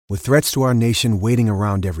With threats to our nation waiting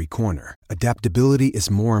around every corner, adaptability is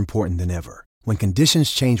more important than ever. When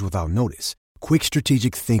conditions change without notice, quick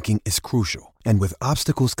strategic thinking is crucial. And with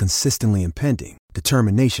obstacles consistently impending,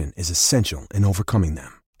 determination is essential in overcoming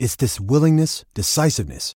them. It's this willingness,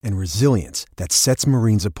 decisiveness, and resilience that sets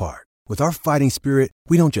Marines apart. With our fighting spirit,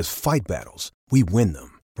 we don't just fight battles, we win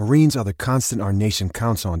them. Marines are the constant our nation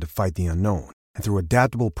counts on to fight the unknown. And through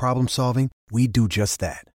adaptable problem solving, we do just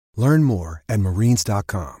that. Learn more at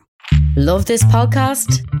marines.com. Love this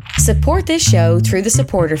podcast? Support this show through the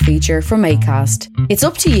supporter feature from Acast. It's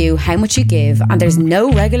up to you how much you give, and there's no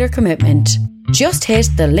regular commitment. Just hit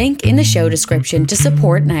the link in the show description to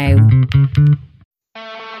support now.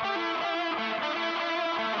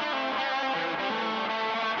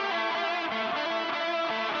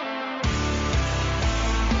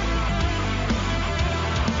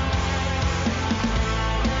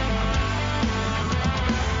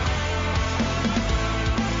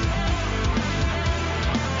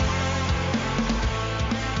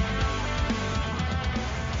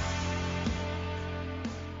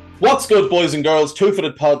 What's good, boys and girls?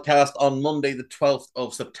 Two-Footed Podcast on Monday, the 12th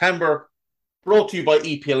of September, brought to you by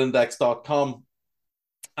EPLindex.com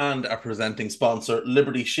and our presenting sponsor,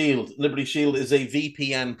 Liberty Shield. Liberty Shield is a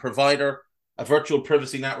VPN provider. A virtual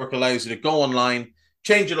privacy network allows you to go online,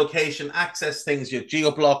 change your location, access things you're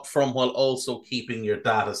geo-blocked from while also keeping your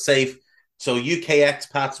data safe. So UK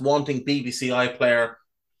expats wanting BBC iPlayer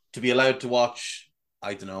to be allowed to watch,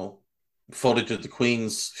 I don't know, footage of the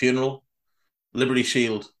Queen's funeral, Liberty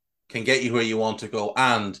Shield can get you where you want to go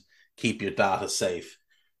and keep your data safe.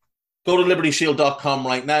 Go to libertyshield.com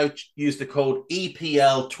right now. Use the code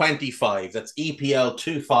EPL25. That's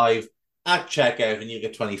EPL25 at checkout, and you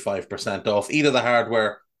get 25% off either the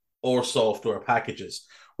hardware or software packages.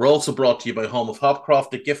 We're also brought to you by Home of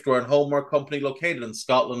Hopcroft, a giftware and homeware company located in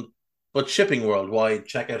Scotland, but shipping worldwide.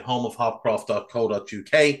 Check out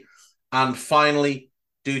homeofhopcroft.co.uk. And finally,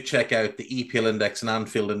 do check out the EPL Index and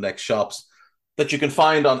Anfield Index shops that you can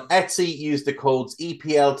find on Etsy. Use the codes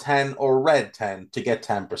EPL10 or RED10 to get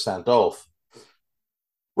 10% off.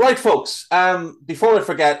 Right, folks, before I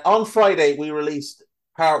forget, on Friday we released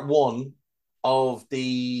part one of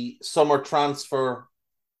the summer transfer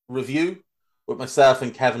review with myself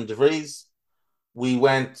and Kevin DeVries. We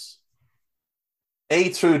went A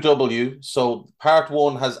through W, so part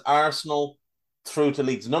one has Arsenal through to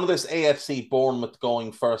Leeds. None of this AFC Bournemouth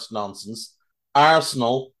going first nonsense.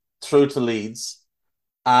 Arsenal through to Leeds,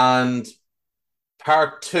 and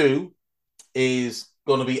part two is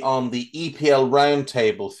going to be on the EPL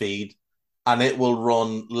Roundtable feed, and it will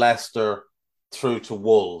run Leicester through to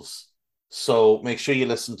Wolves. So make sure you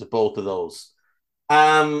listen to both of those.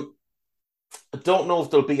 I don't know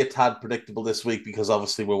if they'll be a tad predictable this week because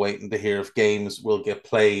obviously we're waiting to hear if games will get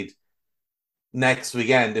played next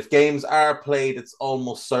weekend. If games are played, it's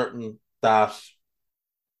almost certain that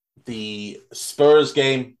the Spurs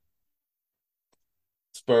game,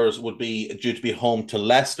 Spurs would be due to be home to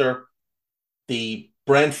Leicester. The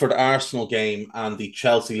Brentford-Arsenal game and the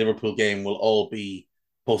Chelsea-Liverpool game will all be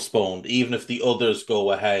postponed. Even if the others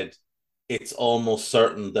go ahead, it's almost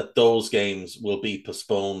certain that those games will be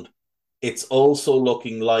postponed. It's also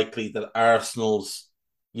looking likely that Arsenal's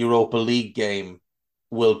Europa League game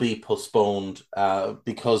will be postponed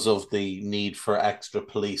because of the need for extra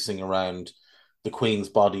policing around the Queen's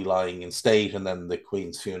body lying in state and then the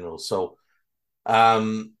Queen's funeral. So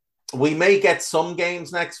we may get some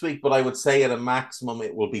games next week, but I would say at a maximum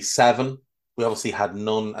it will be 7. We obviously had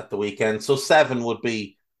none at the weekend. So 7 would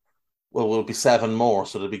be, well, will be 7 more.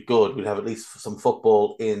 So it'll be good. We'd have at least some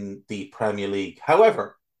football in the Premier League.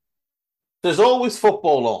 However, there's always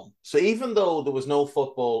football on. So even though there was no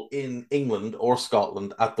football in England or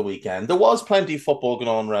Scotland at the weekend, there was plenty of football going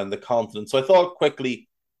on around the continent. So I thought quickly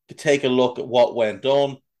to take a look at what went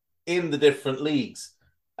on in the different leagues.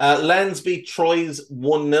 Lens beat Troyes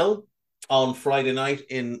 1-0 on Friday night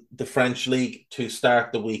in the French League to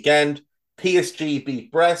start the weekend. PSG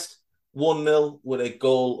beat Brest 1-0 with a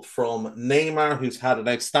goal from Neymar, who's had an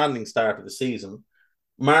outstanding start of the season.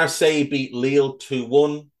 Marseille beat Lille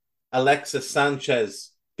 2-1. Alexis Sanchez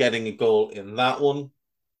getting a goal in that one.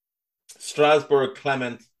 Strasbourg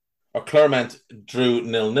Clermont drew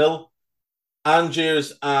 0-0.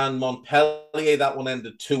 Angers and Montpellier, that one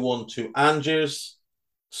ended 2-1 to Angers.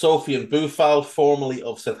 Sofiane Boufal, formerly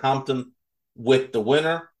of Southampton, with the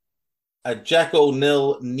winner. Ajaccio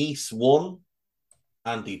 0, Nice 1.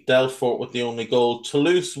 Andy Delfort with the only goal.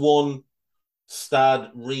 Toulouse 1,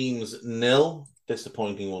 Stade Reims 0.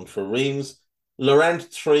 Disappointing one for Reims. Lorient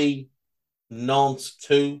 3, Nantes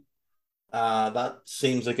 2. That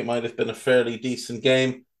seems like it might have been a fairly decent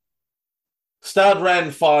game. Stade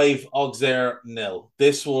Rennes 5, Auxerre 0.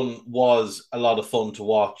 This one was a lot of fun to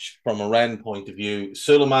watch from a Rennes point of view.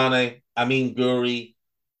 Souleymane, Amin Gouiri,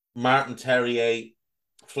 Martin Terrier,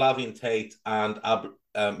 Flavien Tate, and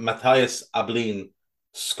Matthias Ablin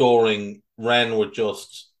scoring. Rennes were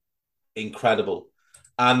just incredible.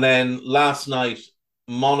 And then last night,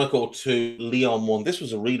 Monaco 2, Lyon 1. This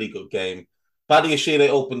was a really good game. Badiashile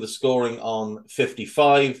opened the scoring on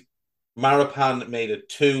 55. Marapan made it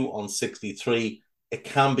 2 on 63.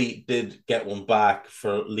 Ekambi did get one back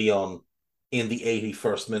for Lyon in the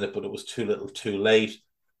 81st minute, but it was too little too late.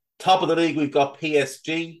 Top of the league, we've got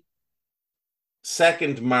PSG.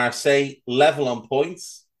 Second, Marseille, level on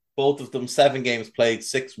points. Both of them 7 games played,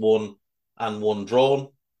 6 won and 1 drawn.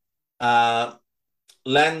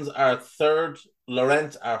 Lens are third,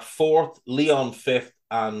 Lorient are fourth, Lyon fifth,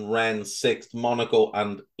 and Rennes sixth. Monaco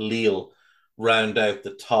and Lille round out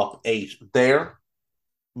the top 8 there.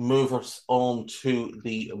 Move us on to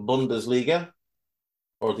the Bundesliga,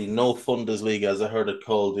 or the No Fundesliga, as I heard it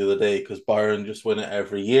called the other day, because Bayern just win it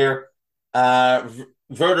every year.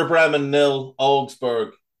 Werder Bremen 0,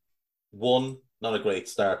 Augsburg 1. Not a great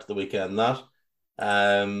start to the weekend, that.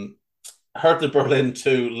 Hertha Berlin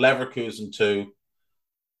 2, Leverkusen 2.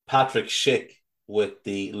 Patrick Schick with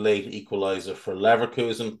the late equaliser for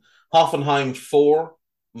Leverkusen. Hoffenheim 4,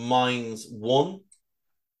 Mainz 1.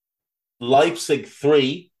 Leipzig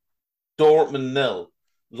 3, Dortmund 0.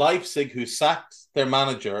 Leipzig, who sacked their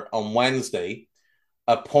manager on Wednesday,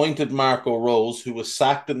 appointed Marco Rose, who was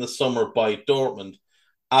sacked in the summer by Dortmund,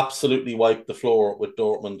 absolutely wiped the floor with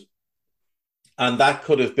Dortmund. And that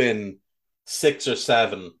could have been 6 or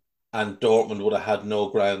 7, and Dortmund would have had no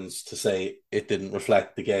grounds to say it didn't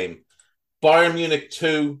reflect the game. Bayern Munich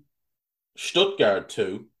 2, Stuttgart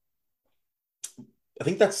 2. I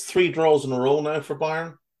think that's 3 draws in a row now for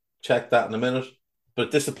Bayern. Check that in a minute. But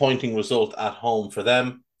disappointing result at home for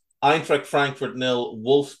them. Eintracht Frankfurt 0,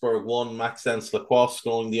 Wolfsburg 1, Maxence Lacroix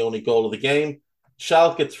scoring the only goal of the game.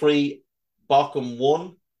 Schalke 3, Bochum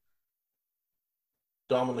 1.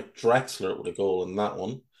 Dominic Drexler with a goal in that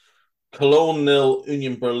one. Cologne 0,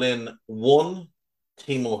 Union Berlin 1.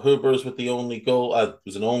 Timo Hubers with the only goal. It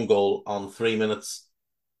was an own goal on 3 minutes.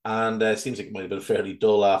 And seems like it might have been fairly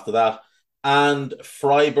dull after that. And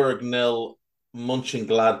Freiburg 0,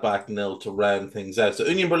 Mönchengladbach 0 to round things out. So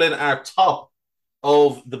Union Berlin are top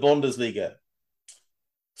of the Bundesliga.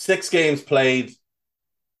 6 games played,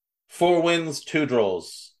 4 wins, 2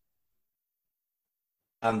 draws.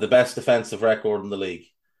 And the best defensive record in the league.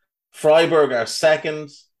 Freiburg are second.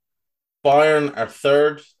 Bayern are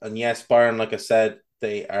third. And yes, Bayern, like I said,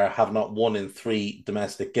 they have not won in 3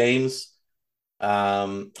 domestic games.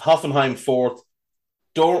 Hoffenheim fourth.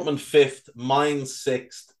 Dortmund fifth. Mainz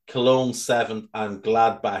sixth. Cologne seventh. And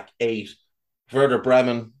Gladbach 8th. Werder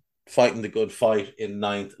Bremen fighting the good fight in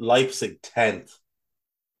 9th. Leipzig 10th.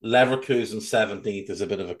 Leverkusen 17th is a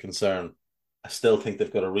bit of a concern. I still think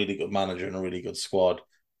they've got a really good manager and a really good squad.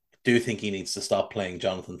 I do think he needs to stop playing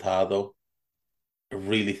Jonathan Tah, though. I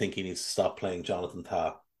really think he needs to stop playing Jonathan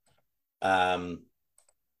Tah.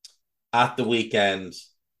 At the weekend,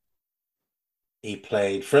 he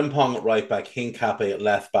played Frimpong at right back, Hincapié at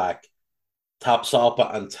left back,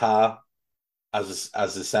 Tapsoba and Tah as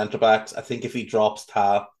his centre backs. I think if he drops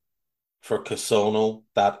Tah for Casono,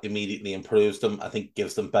 that immediately improves them. I think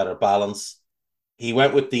gives them better balance. He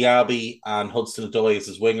went with Diaby and Hudson-Odoi as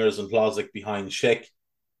his wingers and Hložek behind Schick.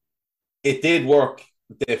 It did work.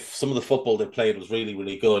 If some of the football they played was really,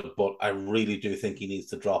 really good, but I really do think he needs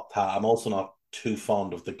to drop Tah. I'm also not too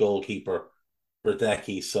fond of the goalkeeper,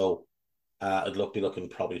 Radecki, so I'd be looking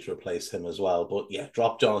probably to replace him as well. But yeah,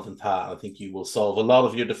 drop Jonathan Tah. I think you will solve a lot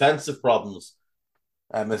of your defensive problems,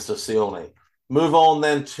 Mr. Sione. Move on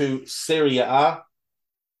then to Serie A,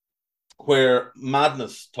 where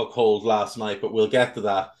madness took hold last night, but we'll get to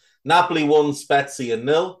that. Napoli won, Spezia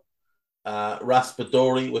 0.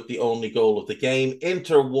 Raspadori with the only goal of the game.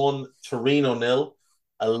 Inter won, Torino 0.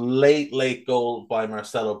 A late goal by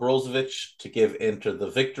Marcelo Brozovic to give Inter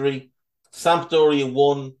the victory. Sampdoria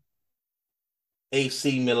 1,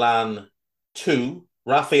 AC Milan 2.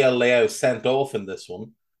 Rafael Leao sent off in this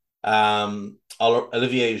one.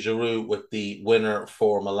 Olivier Giroud with the winner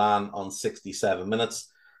for Milan on 67 minutes.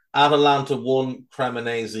 Atalanta 1,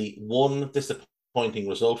 Cremonese 1. Disappointing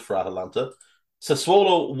result for Atalanta.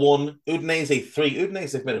 Sassuolo 1, Udinese 3.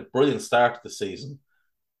 Udinese have made a brilliant start to the season.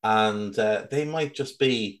 And they might just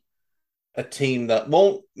be a team that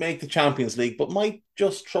won't make the Champions League, but might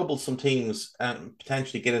just trouble some teams and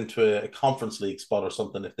potentially get into a Conference League spot or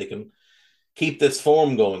something if they can keep this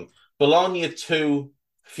form going. Bologna 2,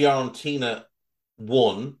 Fiorentina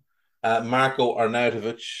 1. Marco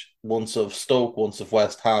Arnautovic, once of Stoke, once of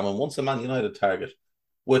West Ham, and once a Man United target,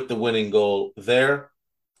 with the winning goal there.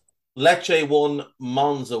 Lecce won,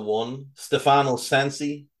 Monza won. Stefano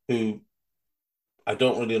Sensi, who I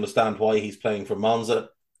don't really understand why he's playing for Monza.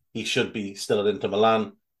 He should be still at Inter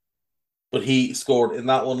Milan. But he scored in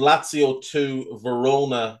that one. Lazio 2,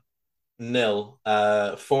 Verona 0.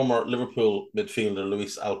 Former Liverpool midfielder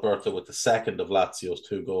Luis Alberto with the second of Lazio's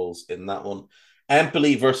 2 goals in that one.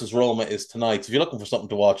 Empoli versus Roma is tonight. So if you're looking for something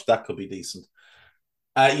to watch, that could be decent.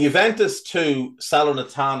 Juventus 2,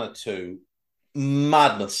 Salernitana 2.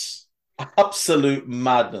 Madness. Absolute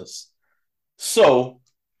madness. So,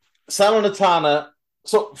 Salernitana.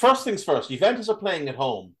 So, first things first, Juventus are playing at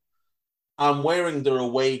home and wearing their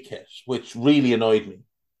away kit, which really annoyed me.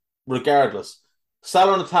 Regardless,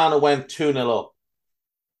 Salernitana went 2-0 up.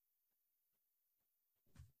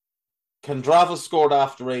 Kendrava scored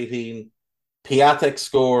after 18. Piatek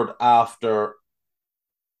scored after,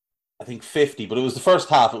 I think, 50, but it was the first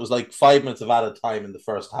half. It was like 5 minutes of added time in the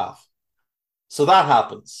first half. So that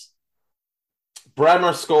happens.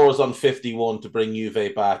 Bremer scores on 51 to bring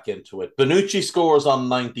Juve back into it. Bonucci scores on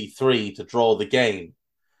 93 to draw the game.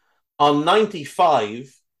 On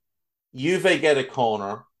 95, Juve get a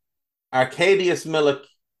corner. Arkadiusz Milik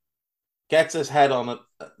gets his head on it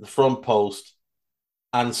at the front post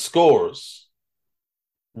and scores.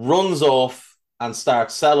 Runs off and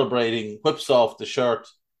starts celebrating, whips off the shirt,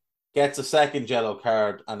 gets a second yellow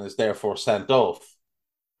card and is therefore sent off.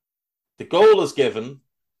 The goal is given.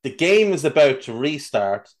 The game is about to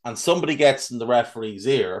restart and somebody gets in the referee's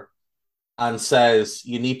ear and says,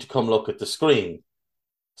 you need to come look at the screen.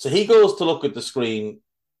 So he goes to look at the screen.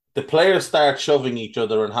 The players start shoving each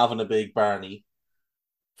other and having a big Barney.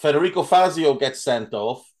 Federico Fazio gets sent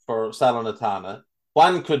off for Salernitana.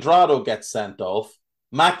 Juan Cuadrado gets sent off.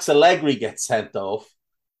 Max Allegri gets sent off.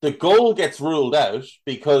 The goal gets ruled out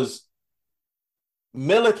because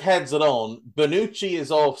Milik heads it on. Bonucci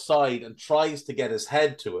is offside and tries to get his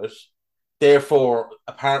head to it, therefore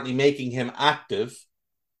apparently making him active.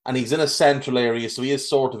 And he's in a central area, so he is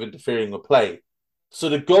sort of interfering with play. So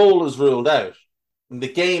the goal is ruled out. And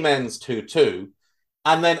the game ends 2-2.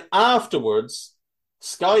 And then afterwards,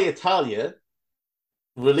 Sky Italia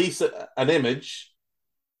release an image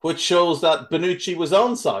which shows that Bonucci was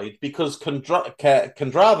onside because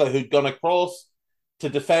Kendrava, who'd gone across to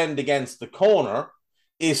defend against the corner,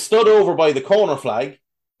 is stood over by the corner flag,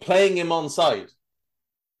 playing him onside.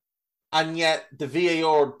 And yet the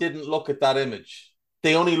VAR didn't look at that image.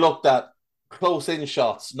 They only looked at close-in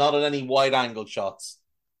shots, not at any wide-angle shots.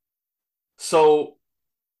 So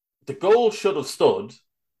the goal should have stood.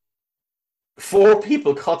 4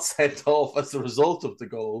 people got sent off as a result of the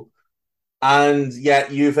goal. And yet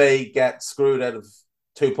Juve get screwed out of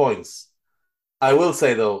 2 points. I will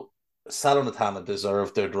say, though, Salernitana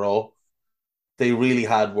deserved their draw. They really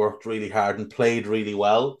had worked really hard and played really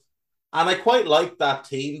well. And I quite like that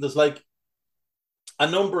team. There's like a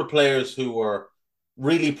number of players who were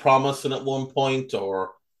really promising at one point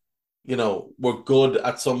or, you know, were good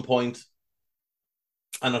at some point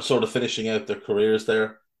and are sort of finishing out their careers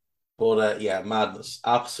there. But yeah, madness.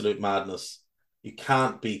 Absolute madness. You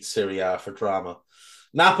can't beat Serie A for drama.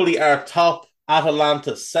 Napoli are top,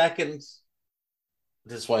 Atalanta second.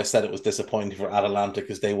 This is why I said it was disappointing for Atalanta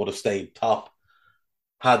because they would have stayed top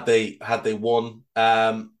had they won.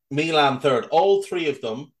 Milan third. All 3 of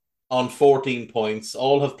them on 14 points.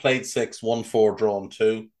 All have played 6, won 4, drawn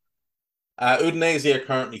 2. Udinese are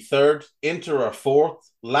currently third. Inter are fourth.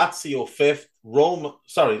 Lazio fifth.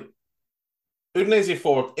 Udinese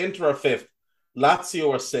fourth. Inter are fifth.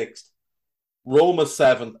 Lazio are sixth. Roma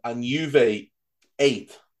 7th and Juve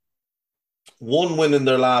 8th. 1 win in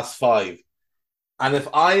their last 5. And if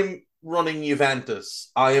I'm running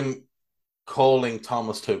Juventus, I am calling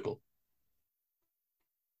Thomas Tuchel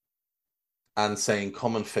and saying,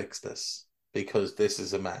 come and fix this because this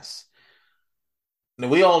is a mess. Now,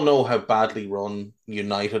 we all know how badly run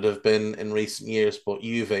United have been in recent years, but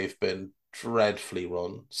Juve have been dreadfully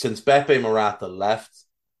run. Since Beppe Marotta left,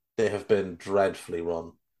 they have been dreadfully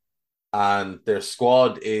run. And their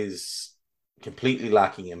squad is completely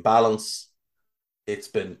lacking in balance. It's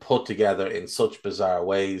been put together in such bizarre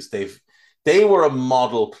ways. They were a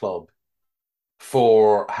model club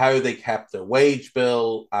for how they kept their wage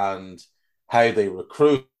bill and how they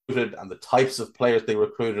recruited and the types of players they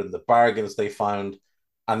recruited and the bargains they found.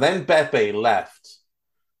 And then Beppe left.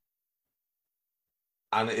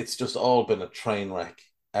 And it's just all been a train wreck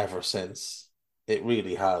ever since. It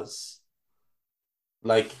really has.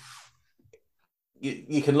 Like,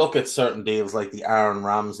 you can look at certain deals like the Aaron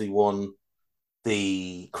Ramsey one,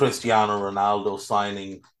 the Cristiano Ronaldo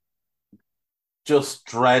signing, just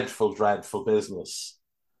dreadful, dreadful business.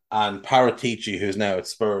 And Paratici, who's now at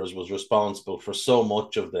Spurs, was responsible for so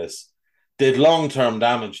much of this, did long-term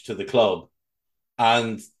damage to the club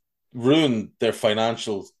and ruined their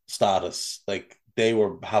financial status. Like they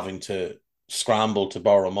were having to scramble to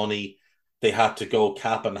borrow money. They had to go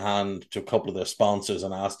cap in hand to a couple of their sponsors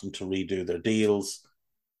and ask them to redo their deals.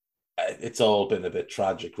 It's all been a bit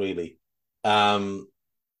tragic, really. And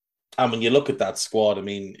when you look at that squad, I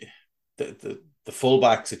mean, the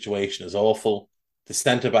fullback situation is awful. The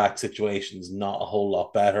centre back situation is not a whole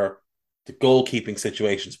lot better. The goalkeeping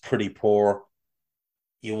situation is pretty poor.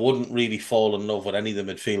 You wouldn't really fall in love with any of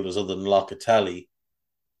the midfielders other than Locatelli.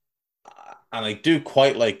 And I do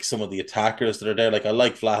quite like some of the attackers that are there. Like I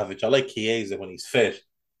like Vlahovic, I like Chiesa when he's fit.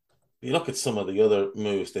 You look at some of the other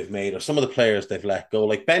moves they've made, or some of the players they've let go.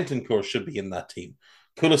 Like Bentancur should be in that team.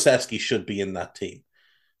 Kulusevski should be in that team.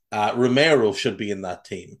 Romero should be in that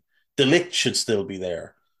team. De Ligt should still be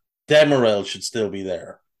there. Demirel should still be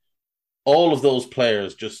there. All of those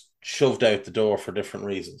players just shoved out the door for different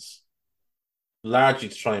reasons, largely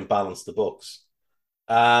to try and balance the books.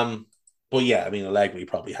 But yeah, I mean, Allegri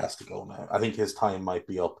probably has to go now. I think his time might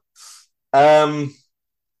be up.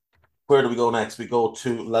 Where do we go next? We go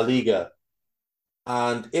to La Liga.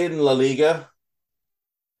 And in La Liga,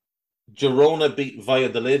 Girona beat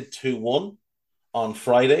Valladolid 2-1 on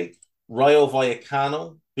Friday. Rayo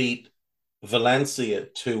Vallecano beat Valencia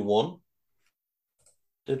 2-1.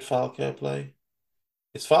 Did Falcao play?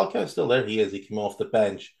 Is Falcao still there? He is. He came off the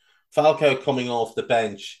bench. Falcao coming off the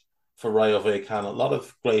bench for Rayo Vallecano. A lot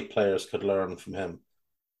of great players could learn from him.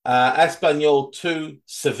 Espanyol 2,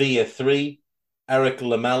 Sevilla 3. Eric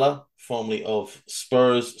Lamela, formerly of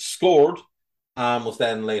Spurs, scored and was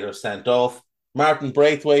then later sent off. Martin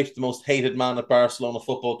Braithwaite, the most hated man at Barcelona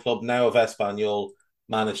Football Club, now of Espanyol,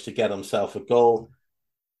 managed to get himself a goal.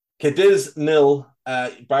 Cadiz 0,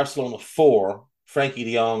 Barcelona 4. Frankie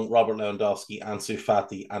de Jong, Robert Lewandowski, Ansu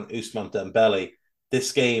Fati, and Ousmane Dembele.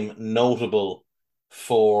 This game notable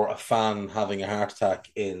for a fan having a heart attack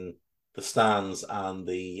in the stands and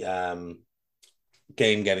the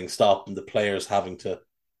game getting stopped and the players having to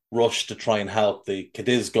rush to try and help. The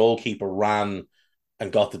Cadiz goalkeeper ran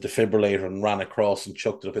and got the defibrillator and ran across and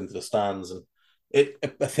chucked it up into the stands. And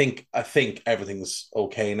I think everything's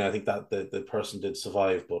okay now. I think that the person did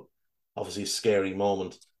survive, but obviously a scary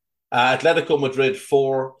moment. Atletico Madrid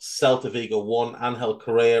 4, Celta Vigo 1. Angel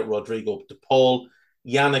Correa, Rodrigo de Paul,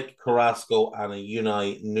 Yannick Carrasco, and a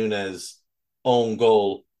Unai Nunez own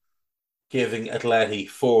goal, giving Atleti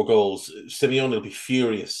 4 goals. Simeone will be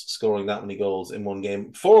furious scoring that many goals in one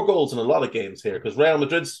game. 4 goals in a lot of games here because Real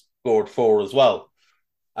Madrid scored 4 as well.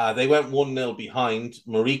 They went 1-0 behind.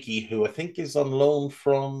 Muriqi, who I think is on loan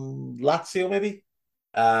from Lazio, maybe.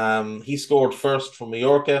 He scored first from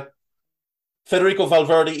Mallorca. Federico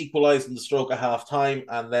Valverde equalised in the stroke at half-time,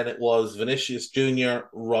 and then it was Vinicius Jr.,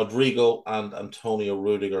 Rodrigo, and Antonio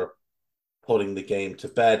Rudiger putting the game to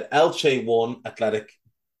bed. Elche won, Athletic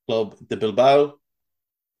Club de Bilbao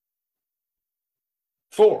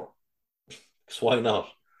 4. Because why not?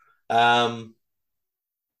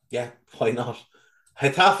 Yeah, why not?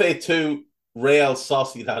 Getafe 2, Real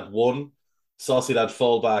Sociedad 1. Sociedad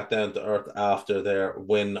fall back down to earth after their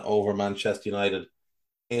win over Manchester United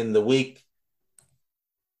in the week.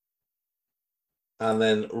 And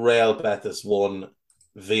then Real Betis 1,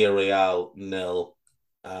 Villarreal 0.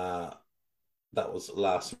 That was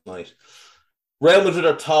last night. Real Madrid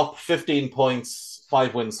are top, 15 points,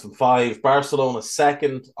 5 wins from 5. Barcelona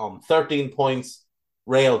second on 13 points.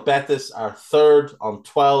 Real Betis are third on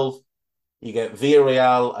 12. You get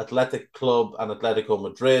Villarreal, Athletic Club, and Atletico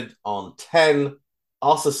Madrid on 10.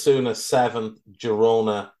 Osasuna 7th,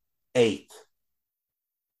 Girona 8th.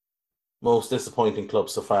 Most disappointing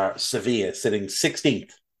club so far, Sevilla, sitting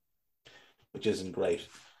 16th, which isn't great.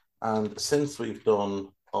 And since we've done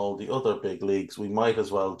all the other big leagues, we might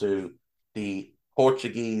as well do the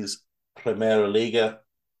Portuguese Primeira Liga.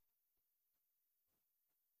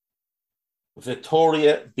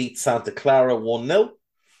 Vitória beat Santa Clara 1-0.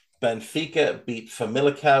 Benfica beat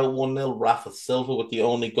Famalicão 1-0. Rafa Silva with the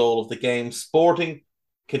only goal of the game. Sporting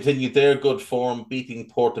continued their good form, beating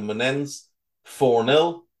Portimonense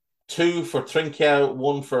 4-0. 2 for Trincão,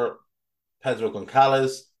 1 for Pedro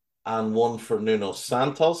Gonçalves, and 1 for Nuno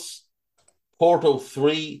Santos. Porto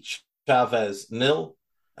 3, Chavez 0.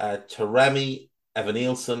 Taremi,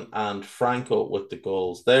 Evanilson, and Franco with the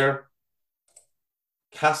goals there.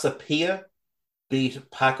 Casa Pia beat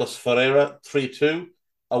Pacos Ferreira 3-2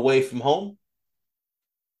 away from home.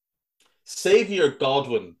 Xavier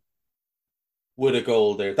Godwin with a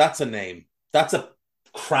goal there. That's a name. That's a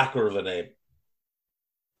cracker of a name.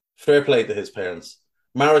 Fair play to his parents.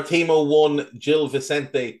 Maritimo won, Gil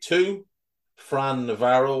Vicente 2. Fran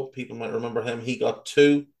Navarro, people might remember him. He got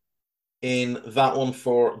 2 in that one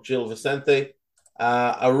for Gil Vicente.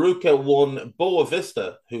 Aruca won, Boa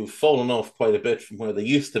Vista, who've fallen off quite a bit from where they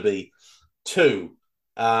used to be, 2.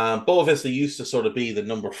 Boa Vista used to sort of be the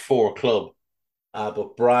number 4 club,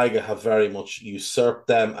 but Braga have very much usurped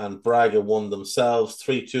them, and Braga won themselves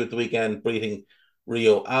 3-2 at the weekend, beating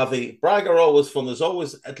Rio Ave. Braga are always fun. There's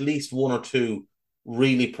always at least one or two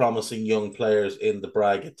really promising young players in the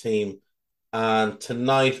Braga team. And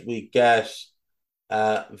tonight we get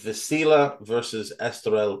Vizela versus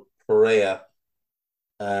Estoril Pereira.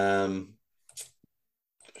 Couldn't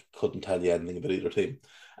tell you anything about either team.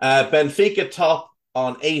 Benfica top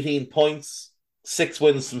on 18 points, 6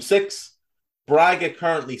 wins from 6. Braga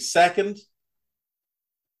currently second,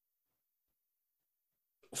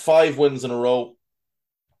 5 wins in a row,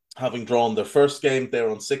 having drawn their first game. They're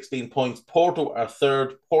on 16 points. Porto are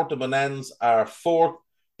third. Portimonense are fourth.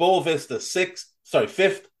 Boa Vista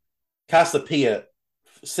fifth. Casapia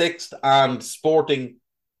sixth, and Sporting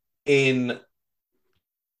in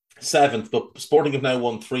seventh. But Sporting have now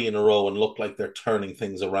won 3 in a row and look like they're turning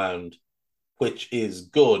things around, which is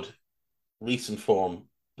good. Recent form,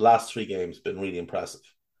 last 3 games, been really impressive.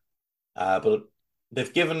 But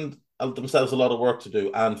they've given themselves a lot of work to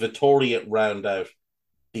do, and Vitoria round out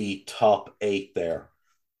the top 8 there.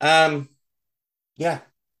 Yeah,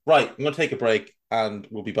 right. I'm going to take a break, and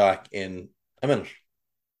we'll be back in a minute.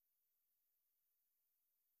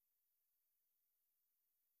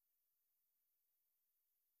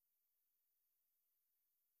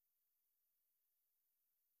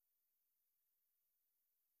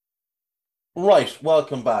 Right,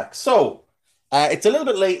 welcome back. So, it's a little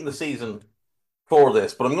bit late in the season for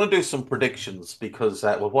this, but I'm going to do some predictions because,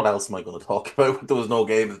 well, what else am I going to talk about? There was no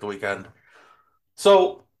games at the weekend.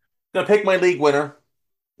 So, I'm going to pick my league winner.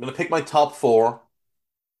 I'm going to pick my top 4,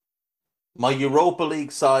 my Europa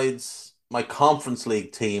League sides, my Conference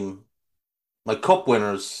League team, my cup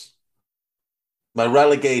winners, my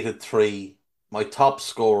relegated 3, my top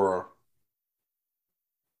scorer,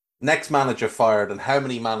 next manager fired, and how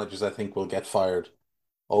many managers I think will get fired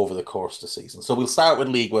over the course of the season. So we'll start with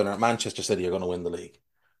league winner. Manchester City are going to win the league.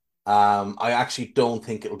 I actually don't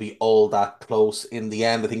think it'll be all that close in the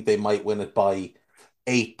end. I think they might win it by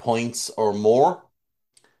 8 points or more.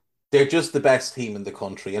 They're just the best team in the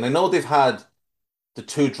country. And I know they've had the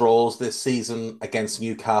 2 draws this season against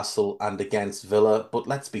Newcastle and against Villa, but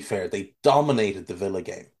let's be fair, they dominated the Villa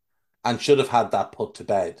game and should have had that put to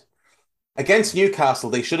bed. Against Newcastle,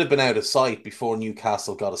 they should have been out of sight before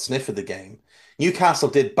Newcastle got a sniff of the game. Newcastle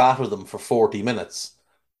did batter them for 40 minutes,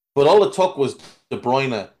 but all it took was De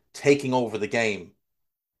Bruyne taking over the game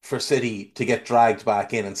for City to get dragged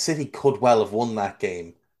back in, and City could well have won that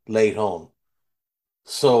game late on.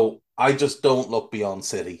 So I just don't look beyond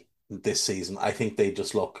City this season. I think they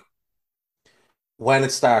just look, when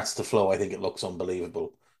it starts to flow, I think it looks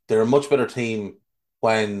unbelievable. They're a much better team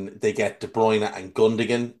when they get De Bruyne and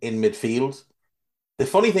Gundogan in midfield. The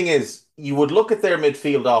funny thing is, you would look at their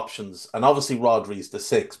midfield options, and obviously Rodri's the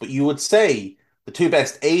 6, but you would say the 2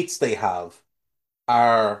 best 8s they have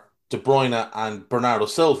are De Bruyne and Bernardo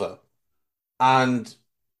Silva. And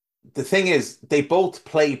the thing is, they both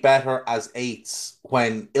play better as 8s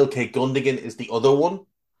when Ilkay Gundogan is the other one.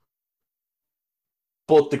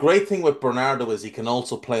 But the great thing with Bernardo is he can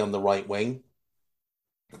also play on the right wing.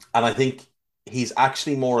 And I think he's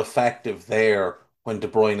actually more effective there when De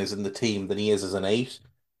Bruyne is in the team than he is as an 8.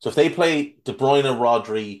 So if they play De Bruyne,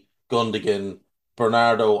 Rodri, Gundogan,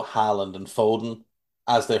 Bernardo, Haaland, and Foden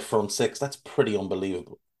as their front 6, that's pretty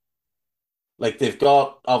unbelievable. Like, they've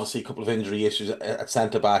got obviously a couple of injury issues at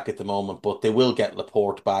centre back at the moment, but they will get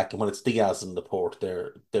Laporte back, and when it's Diaz and Laporte,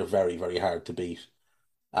 they're very, very hard to beat.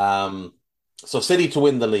 Um, so City to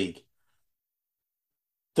win the league.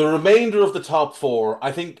 The remainder of the top 4,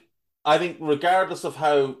 I think regardless of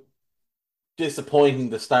how disappointing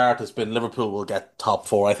the start has been, Liverpool will get top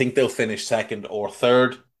 4. I think they'll finish second or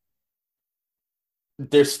third.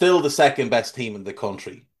 They're still the second best team in the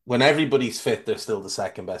country. When everybody's fit, they're still the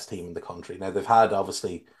second best team in the country. Now, they've had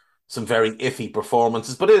obviously some very iffy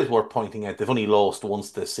performances, but it is worth pointing out they've only lost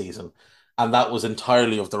once this season, and that was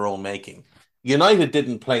entirely of their own making. United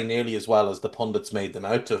didn't play nearly as well as the pundits made them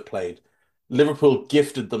out to have played. Liverpool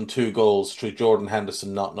gifted them 2 goals through Jordan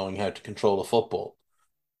Henderson not knowing how to control a football,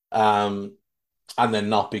 um, and then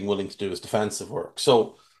not being willing to do his defensive work.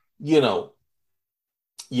 So, you know,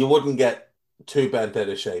 you wouldn't get too bent out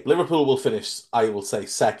of shape. Liverpool will finish, I will say,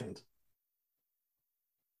 second.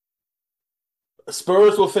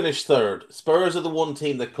 Spurs will finish third. Spurs are the one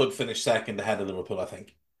team that could finish second ahead of Liverpool, I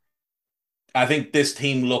think. I think this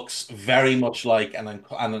team looks very much like an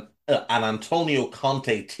Antonio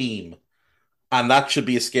Conte team, and that should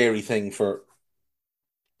be a scary thing for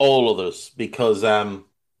all others because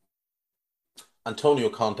Antonio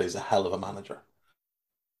Conte is a hell of a manager.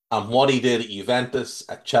 And what he did at Juventus,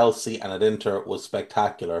 at Chelsea, and at Inter was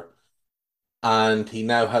spectacular. And he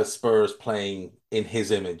now has Spurs playing in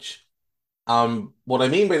his image. What I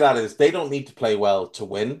mean by that is they don't need to play well to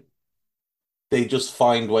win. They just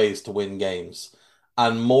find ways to win games.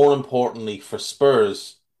 And more importantly, for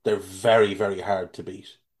Spurs, they're very, very hard to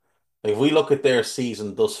beat. If we look at their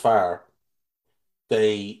season thus far,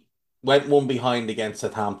 they went one behind against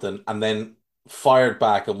Southampton and then fired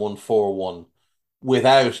back and won 4-1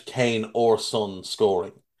 without Kane or Son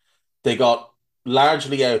scoring. They got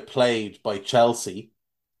largely outplayed by Chelsea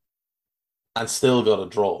and still got a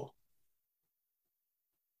draw.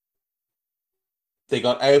 They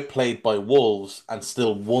got outplayed by Wolves and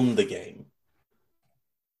still won the game.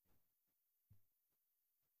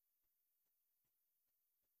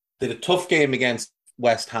 They had a tough game against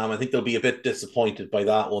West Ham. I think they'll be a bit disappointed by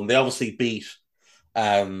that one. They obviously beat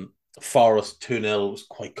Forest 2-0. It was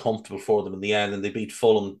quite comfortable for them in the end, and they beat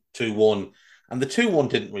Fulham 2-1. And the 2-1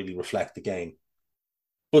 didn't really reflect the game.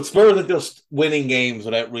 But Spurs are just winning games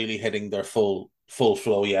without really hitting their full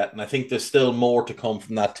flow yet. And I think there's still more to come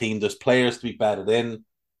from that team. There's players to be bedded in.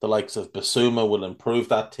 The likes of Basuma will improve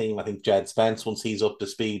that team. I think Jed Spence, once he's up to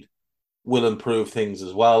speed, will improve things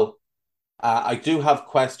as well. I do have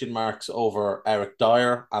question marks over Eric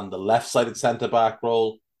Dyer and the left-sided centre-back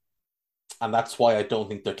role, and that's why I don't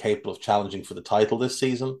think they're capable of challenging for the title this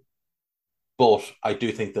season. But I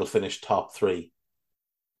do think they'll finish top three.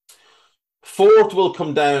 Fourth will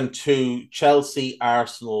come down to Chelsea,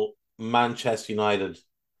 Arsenal, Manchester United.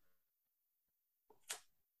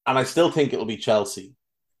 And I still think it'll be Chelsea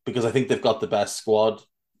because I think they've got the best squad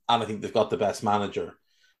and I think they've got the best manager.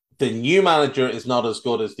 The new manager is not as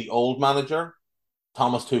good as the old manager.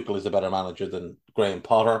 Thomas Tuchel is a better manager than Graham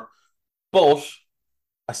Potter. But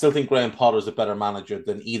I still think Graham Potter is a better manager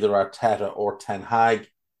than either Arteta or Ten Hag.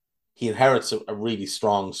 He inherits a really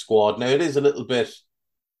strong squad. Now, it is a little bit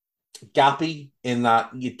gappy in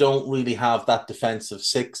that you don't really have that defensive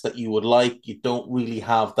six that you would like. You don't really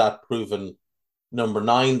have that proven number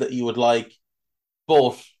 9 that you would like.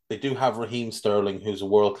 But they do have Raheem Sterling, who's a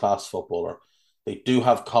world-class footballer. They do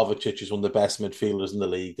have Kovacic, who's one of the best midfielders in the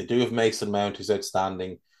league. They do have Mason Mount, who's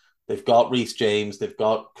outstanding. They've got Reece James. They've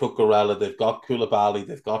got Cucurella. They've got Koulibaly.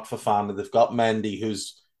 They've got Fofana. They've got Mendy,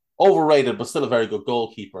 who's overrated, but still a very good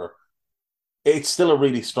goalkeeper. It's still a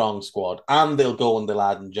really strong squad, and they'll go and they'll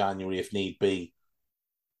add in January if need be.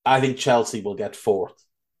 I think Chelsea will get fourth.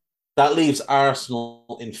 That leaves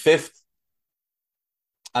Arsenal in fifth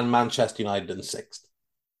and Manchester United in sixth.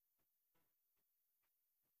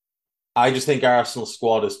 I just think Arsenal's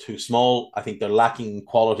squad is too small. I think they're lacking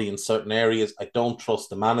quality in certain areas. I don't trust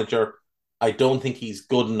the manager. I don't think he's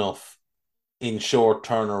good enough in short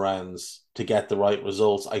turnarounds to get the right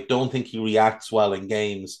results. I don't think he reacts well in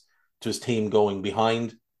games to his team going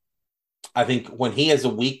behind. I think when he has a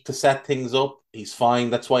week to set things up, he's fine.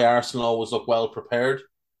 That's why Arsenal always look well prepared.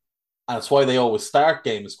 And that's why they always start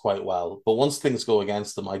games quite well. But once things go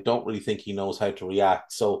against them, I don't really think he knows how to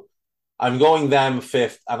react. So I'm going them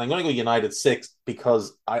fifth, and I'm going to go United sixth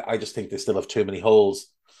because I just think they still have too many holes.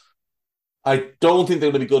 I don't think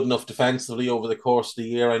they're going to be good enough defensively over the course of the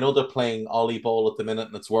year. I know they're playing Ollie ball at the minute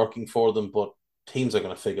and it's working for them, but teams are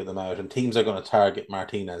going to figure them out and teams are going to target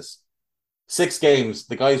Martinez. 6 games,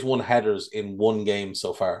 the guy's won headers in 1 game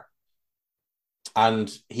so far.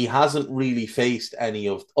 And he hasn't really faced any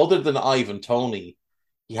of, other than Ivan Toney,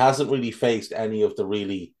 he hasn't really faced any of the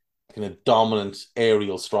really kind of dominant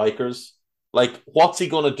aerial strikers. Like, what's he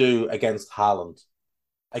going to do against Haaland,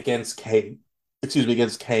 against Kane,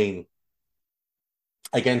 against Kane,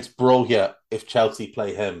 against Broja if Chelsea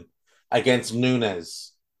play him, against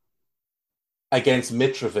Nunes, against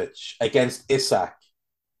Mitrovic, against Isak,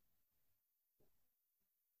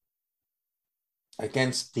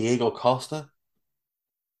 against Diego Costa?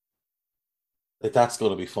 Like, that's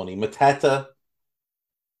going to be funny. Mateta,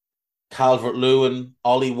 Calvert-Lewin,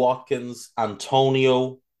 Ollie Watkins,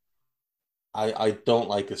 Antonio. I don't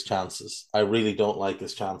like his chances. I really don't like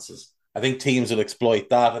his chances. I think teams will exploit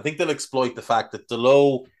that. I think they'll exploit the fact that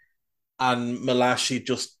Delo and Malashi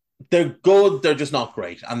just, they're good, they're just not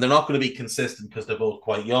great. And they're not going to be consistent because they're both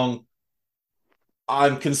quite young.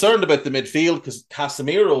 I'm concerned about the midfield because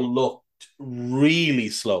Casemiro looked really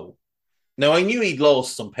slow. Now, I knew he'd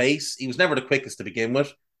lost some pace. He was never the quickest to begin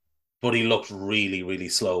with, but he looked really, really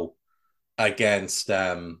slow against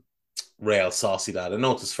Real Sociedad. I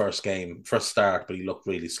know it's his first game, first start, but he looked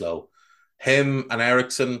really slow. Him and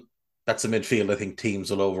Ericsson, that's a midfield I think teams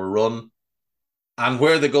will overrun. And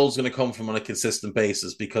where the goal's going to come from on a consistent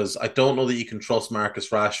basis, because I don't know that you can trust Marcus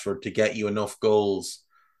Rashford to get you enough goals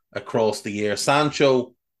across the year.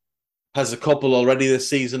 Sancho has a couple already this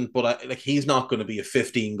season, but he's not going to be a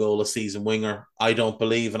 15 goal a season winger, I don't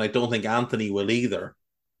believe, and I don't think Anthony will either.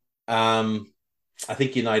 I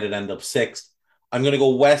think United end up sixth. I'm going to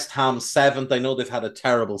go West Ham seventh. I know they've had a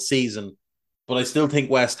terrible season, but I still think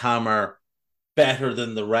West Ham are better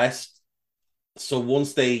than the rest. So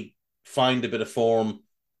once they find a bit of form,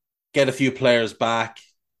 get a few players back,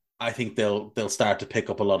 I think they'll start to pick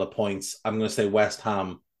up a lot of points. I'm going to say West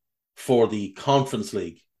Ham for the Conference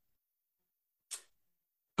League.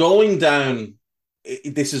 Going down,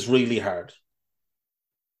 this is really hard.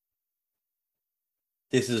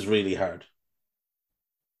 This is really hard.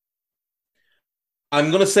 I'm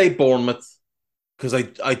going to say Bournemouth because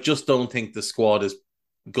I just don't think the squad is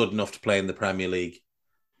good enough to play in the Premier League.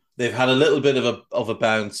 They've had a little bit of a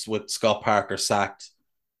bounce with Scott Parker sacked,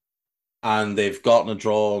 and they've gotten a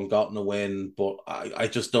draw and gotten a win, but I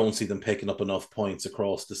just don't see them picking up enough points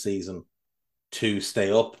across the season to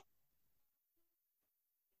stay up.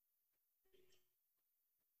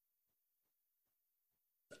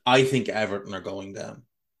 I think Everton are going down.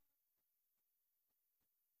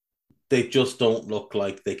 They just don't look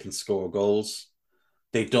like they can score goals.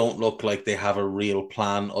 They don't look like they have a real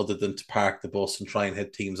plan other than to park the bus and try and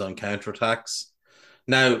hit teams on counterattacks.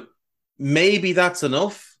 Now, maybe that's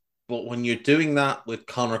enough, but when you're doing that with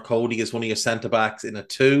Connor Cody as one of your centre backs in a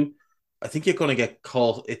two, I think you're going to get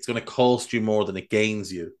caught. It's going to cost you more than it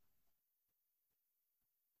gains you.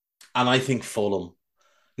 And I think Fulham.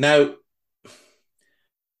 Now,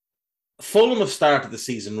 Fulham have started the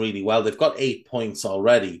season really well. They've got 8 points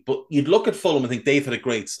already, but you'd look at Fulham and think they've had a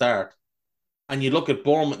great start. And you look at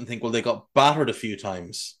Bournemouth and think, well, they got battered a few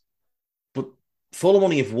times. But Fulham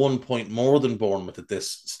only have 1 point more than Bournemouth at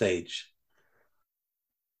this stage.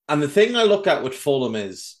 And the thing I look at with Fulham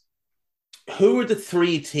is, who are the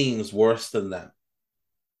three teams worse than them?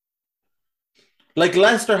 Like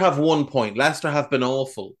Leicester have 1 point. Leicester have been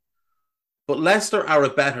awful. But Leicester are a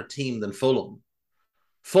better team than Fulham.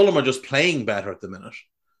 Fulham are just playing better at the minute.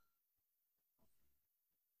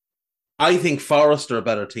 I think Forest are a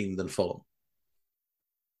better team than Fulham.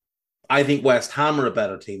 I think West Ham are a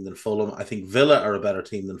better team than Fulham. I think Villa are a better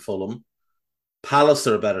team than Fulham. Palace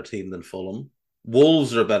are a better team than Fulham.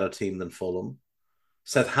 Wolves are a better team than Fulham.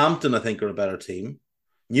 Southampton, I think, are a better team.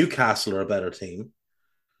 Newcastle are a better team.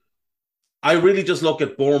 I really just look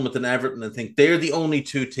at Bournemouth and Everton and think they're the only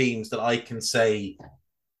two teams that I can say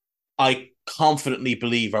I confidently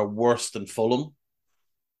believe are worse than Fulham.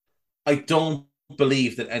 I don't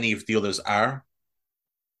believe that any of the others are.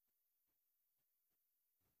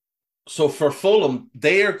 So for Fulham,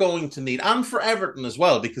 they are going to need, and for Everton as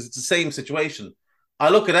well, because it's the same situation. I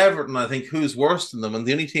look at Everton, I think who's worse than them, and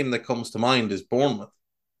the only team that comes to mind is Bournemouth.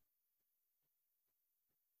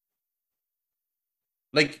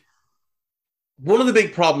 Like, one of the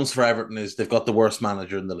big problems for Everton is they've got the worst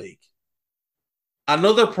manager in the league.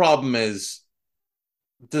 Another problem is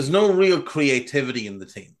there's no real creativity in the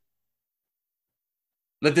team.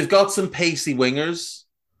 Like, they've got some pacey wingers,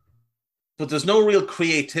 but there's no real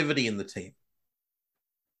creativity in the team.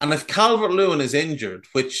 And if Calvert-Lewin is injured,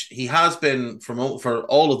 which he has been for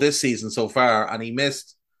all of this season so far, and he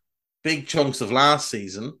missed big chunks of last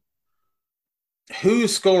season,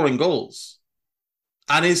 who's scoring goals?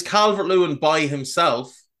 And is Calvert-Lewin by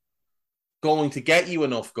himself going to get you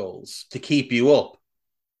enough goals to keep you up?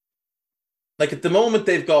 Like, at the moment,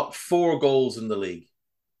 they've got 4 goals in the league.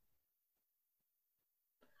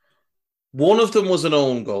 One of them was an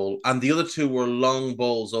own goal, and the other 2 were long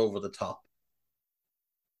balls over the top.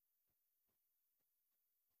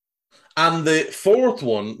 And the 4th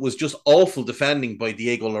one was just awful defending by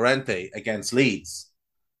Diego Llorente against Leeds.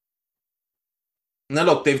 Now,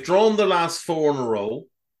 look, they've drawn the last 4 in a row,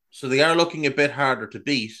 so they are looking a bit harder to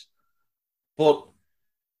beat. But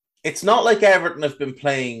it's not like Everton have been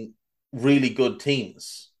playing really good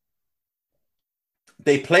teams.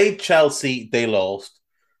 They played Chelsea, they lost.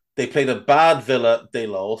 They played a bad Villa, they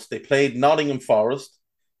lost. They played Nottingham Forest,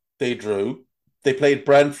 they drew. They played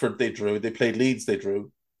Brentford, they drew. They played Leeds, they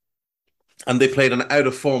drew. And they played an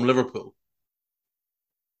out-of-form Liverpool.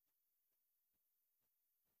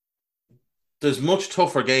 There's much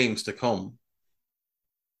tougher games to come.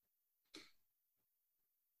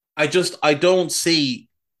 I don't see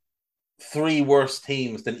 3 worse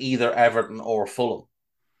teams than either Everton or Fulham.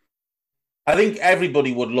 I think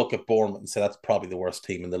everybody would look at Bournemouth and say that's probably the worst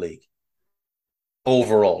team in the league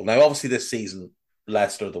overall. Now, obviously, this season,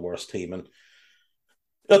 Leicester are the worst team. And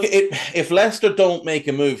Look, if Leicester don't make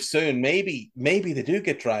a move soon, maybe they do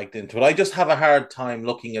get dragged into it. I just have a hard time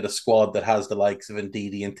looking at a squad that has the likes of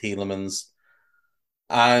Ndidi and Tielemans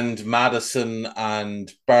and Madison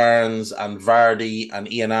and Barnes and Vardy and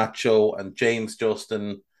Iheanacho and James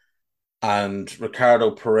Justin and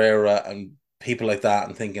Ricardo Pereira and people like that,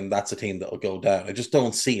 and thinking that's a team that will go down. I just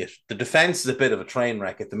don't see it. The defense is a bit of a train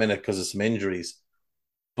wreck at the minute because of some injuries,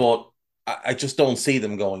 but I just don't see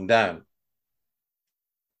them going down.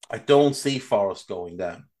 I don't see Forest going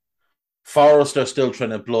down. Forest are still trying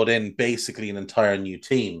to blood in basically an entire new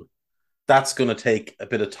team. That's going to take a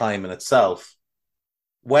bit of time in itself.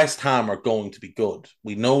 West Ham are going to be good.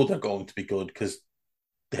 We know they're going to be good because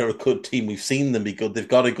they're a good team. We've seen them be good. They've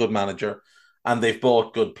got a good manager and they've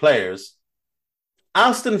bought good players.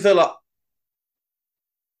 Aston Villa,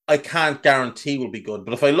 I can't guarantee will be good,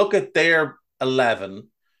 but if I look at their 11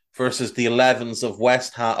 versus the 11s of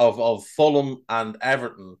West Ham, of Fulham and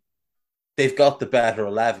Everton, they've got the better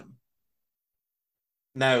 11.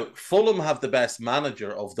 Now, Fulham have the best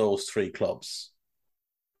manager of those three clubs.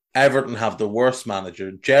 Everton have the worst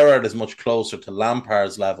manager. Gerrard is much closer to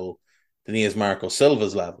Lampard's level than he is Marco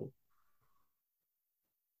Silva's level.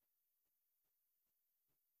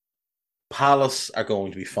 Palace are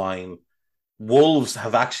going to be fine. Wolves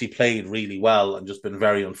have actually played really well and just been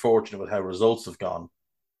very unfortunate with how results have gone.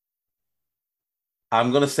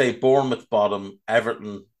 I'm going to say Bournemouth bottom,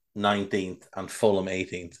 Everton 19th, and Fulham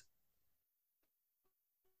 18th.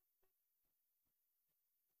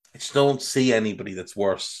 I just don't see anybody that's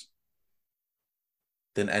worse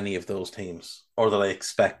than any of those teams or that I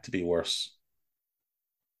expect to be worse.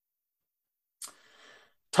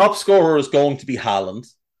 Top scorer is going to be Haaland,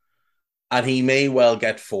 and he may well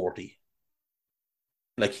get 40.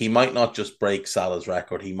 Like, he might not just break Salah's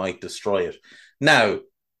record, he might destroy it. Now,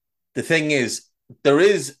 the thing is, there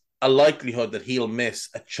is a likelihood that he'll miss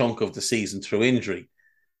a chunk of the season through injury.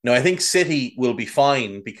 Now, I think City will be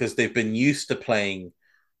fine because they've been used to playing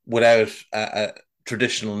without a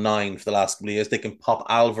traditional nine for the last couple of years. They can pop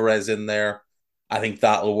Alvarez in there. I think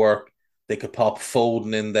that'll work. They could pop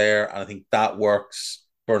Foden in there, and I think that works.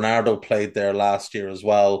 Bernardo played there last year as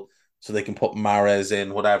well, so they can put Mahrez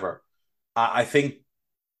in, whatever. I think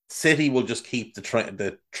City will just keep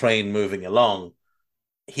the train moving along.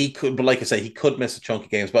 He could, but like I say, he could miss a chunk of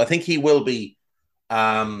games, but I think he will be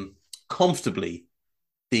comfortably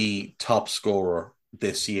the top scorer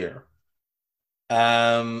this year.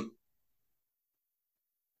 Um,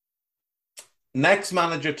 Next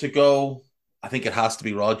manager to go, I think it has to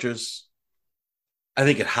be Rodgers. I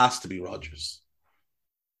think it has to be Rodgers.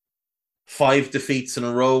 5 defeats in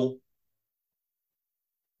a row.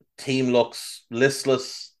 Team looks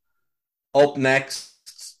listless. Up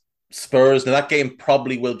next, Spurs. Now that game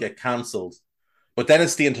probably will get cancelled, but then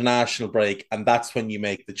it's the international break, and that's when you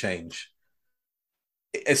make the change.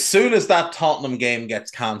 As soon as that Tottenham game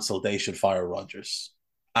gets cancelled, they should fire Rodgers,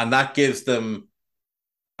 and that gives them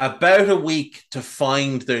about a week to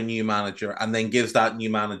find their new manager, and then gives that new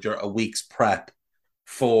manager a week's prep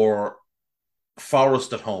for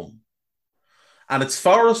Forest at home. And it's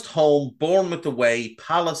Forest home, Bournemouth away,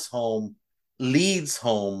 Palace home, Leeds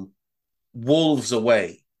home, Wolves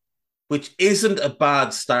away, which isn't a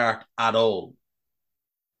bad start at all.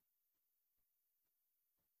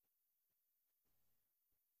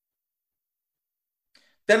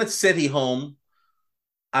 Then it's City home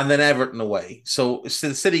and then Everton away. So the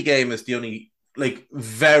City game is the only, like,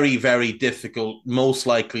 very, very difficult, most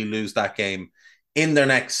likely lose that game in their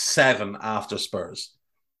next 7 after Spurs.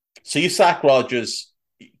 So you sack Rodgers,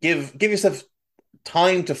 give yourself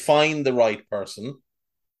time to find the right person,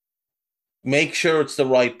 make sure it's the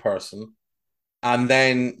right person, and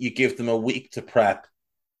then you give them a week to prep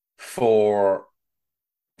for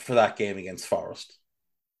that game against Forest.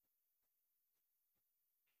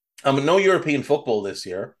 I mean, no European football this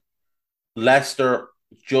year. Leicester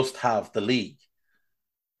just have the league.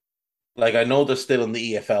 Like, I know they're still in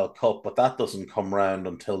the EFL Cup, but that doesn't come round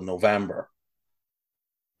until November.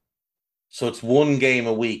 So it's one game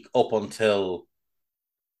a week up until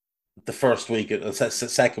the first week, the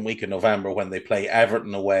second week of November when they play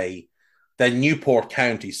Everton away, then Newport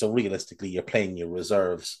County. So realistically, you're playing your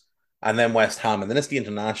reserves, and then West Ham, and then it's the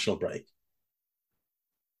international break.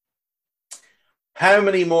 How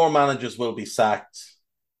many more managers will be sacked?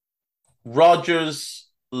 Rodgers,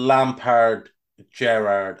 Lampard,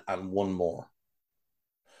 Gerrard, and one more.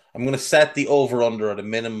 I'm going to set the over under at a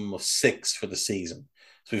minimum of 6 for the season.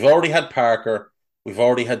 So we've already had Parker, we've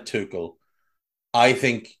already had Tuchel. I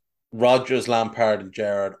think Rodgers, Lampard, and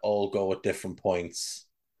Gerrard all go at different points.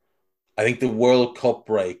 I think the World Cup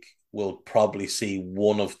break will probably see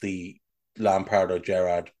one of the Lampard or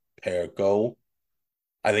Gerrard pair go.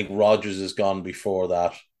 I think Rodgers is gone before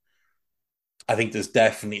that. I think there's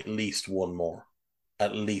definitely at least one more.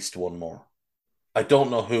 At least one more. I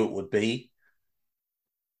don't know who it would be,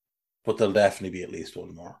 but there'll definitely be at least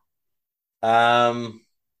one more. Um,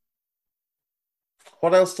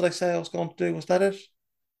 what else did I say I was going to do? Was that it?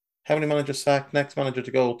 How many managers sacked? Next manager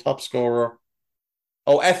to go, top scorer.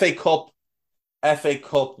 Oh, FA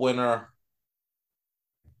Cup winner.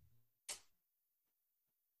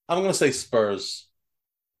 I'm going to say Spurs.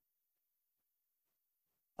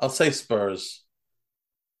 I'll say Spurs.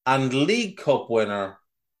 And League Cup winner.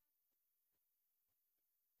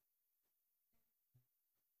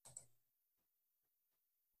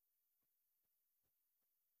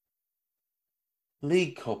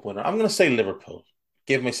 League Cup winner. I'm going to say Liverpool.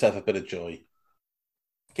 Give myself a bit of joy.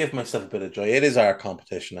 Give myself a bit of joy. It is our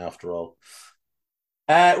competition after all.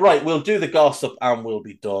 Right, we'll do the gossip and we'll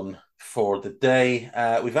be done for the day.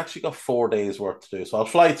 We've actually got 4 days work to do, so I'll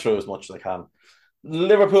fly through as much as I can.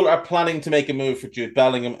 Liverpool are planning to make a move for Jude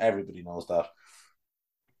Bellingham. Everybody knows that.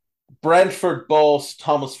 Brentford boss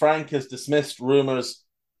Thomas Frank has dismissed rumours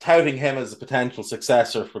touting him as a potential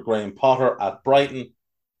successor for Graham Potter at Brighton.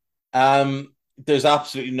 There's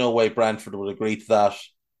absolutely no way Brentford would agree to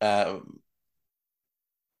that.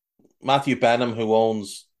 Matthew Benham, who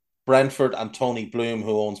owns Brentford, and Tony Bloom,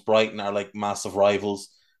 who owns Brighton, are like massive rivals,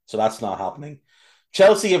 so that's not happening.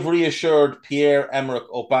 Chelsea have reassured Pierre-Emerick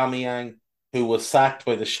Aubameyang, who was sacked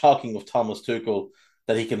by the shocking of Thomas Tuchel,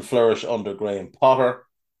 that he can flourish under Graham Potter.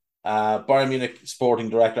 Bayern Munich sporting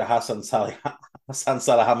director Hassan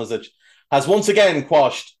Salihamidzic has once again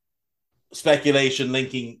quashed speculation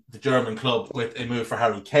linking the German club with a move for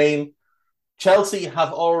Harry Kane. Chelsea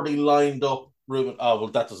have already lined up Ruben. Oh, well,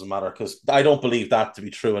 that doesn't matter because I don't believe that to be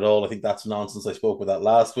true at all. I think that's nonsense. I spoke with that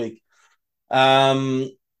last week.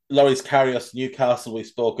 Loris Karius, Newcastle, we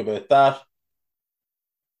spoke about that.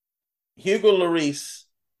 Hugo Lloris.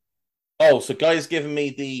 Oh, so Guy's giving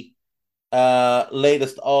me the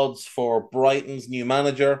latest odds for Brighton's new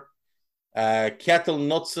manager. Kjetil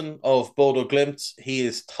Knutsen of Bodo Glimt. He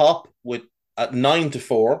is top with at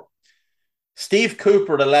 9-4. Steve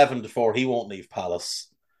Cooper at 11-4. He won't leave Palace.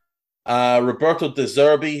 Roberto De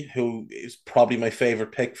Zerbi, who is probably my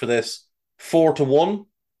favorite pick for this, 4-1.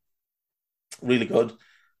 Really good.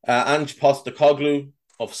 Ange Postecoglou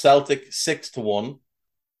of Celtic, 6-1.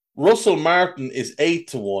 Russell Martin is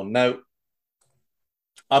 8-1. Now,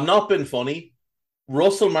 I'm not being funny.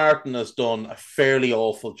 Russell Martin has done a fairly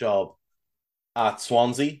awful job at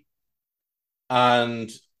Swansea and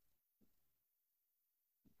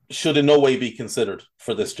should in no way be considered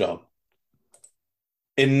for this job.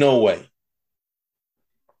 In no way.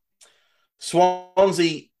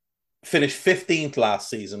 Swansea finished 15th last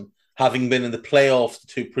season, having been in the playoffs the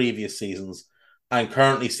 2 previous seasons, and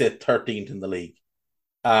currently sit 13th in the league.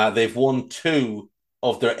 They've won 2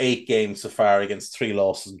 of their 8 games so far against 3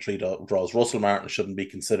 losses and 3 draws. Russell Martin shouldn't be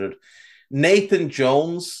considered. Nathan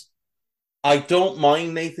Jones, I don't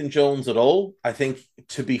mind Nathan Jones at all. I think,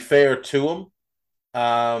 to be fair to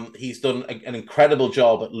him, he's done an incredible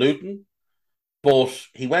job at Luton, but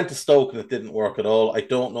he went to Stoke and it didn't work at all. I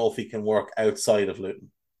don't know if he can work outside of Luton.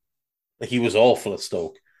 Like, he was awful at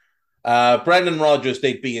Stoke. Brendan Rodgers,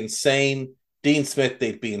 they'd be insane. Dean Smith,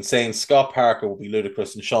 they'd be insane. Scott Parker would be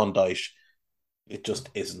ludicrous, and Sean Dyche, it just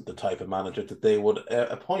isn't the type of manager that they would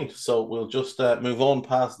appoint. So we'll just move on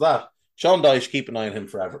past that. Sean Dyche, keep an eye on him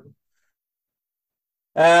for Everton.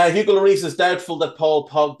 Hugo Lloris is doubtful that Paul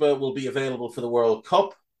Pogba will be available for the World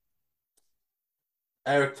Cup.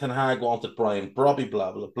 Eric Ten Hag wanted Brian Brobby,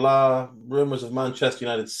 blah, blah, blah. Rumours of Manchester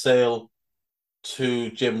United's sale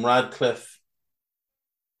to Jim Radcliffe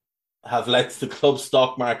have led to the club's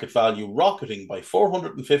stock market value rocketing by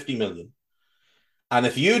 450 million. And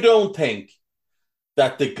if you don't think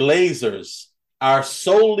that the Glazers are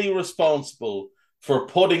solely responsible for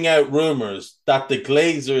putting out rumours that the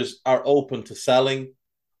Glazers are open to selling,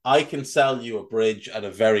 I can sell you a bridge at a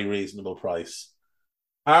very reasonable price.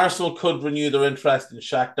 Arsenal could renew their interest in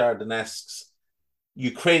Shakhtar Donetsk's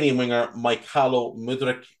Ukrainian winger Mykhailo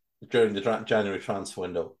Mudryk during the January transfer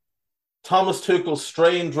window. Thomas Tuchel's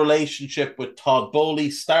strained relationship with Todd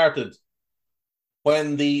Boehly started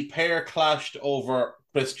when the pair clashed over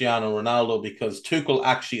Cristiano Ronaldo because Tuchel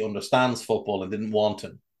actually understands football and didn't want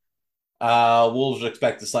him. Wolves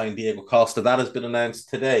expect to sign Diego Costa. That has been announced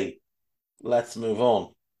today. Let's move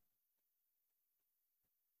on.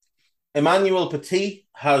 Emmanuel Petit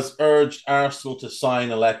has urged Arsenal to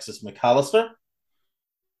sign Alexis McAllister.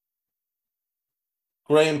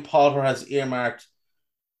 Graham Potter has earmarked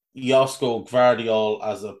Josko Gvardiol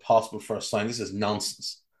as a possible first sign. This is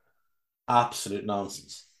nonsense. Absolute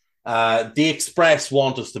nonsense. The Express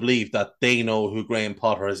want us to believe that they know who Graham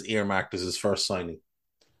Potter has earmarked as his first signing.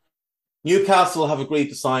 Newcastle have agreed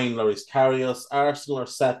to sign Loris Karius. Arsenal are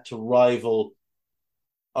set to rival.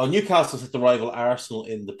 Oh, Newcastle set to rival Arsenal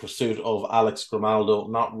in the pursuit of Alex Grimaldo.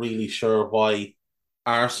 Not really sure why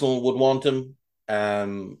Arsenal would want him.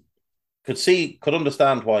 Could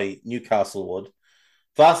understand why Newcastle would.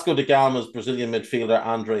 Vasco da Gama's Brazilian midfielder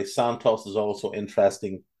Andre Santos is also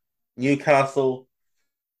interesting. Newcastle.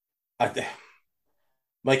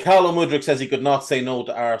 Michaelo Mudryk says he could not say no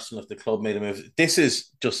to Arsenal if the club made a move. This is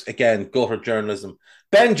just, again, gutter journalism.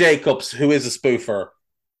 Ben Jacobs, who is a spoofer,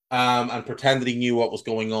 and pretended he knew what was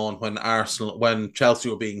going on when Chelsea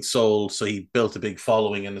were being sold, so he built a big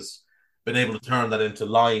following and has been able to turn that into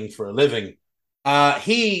lying for a living.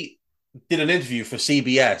 He did an interview for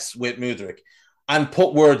CBS with Mudryk and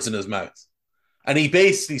put words in his mouth. And he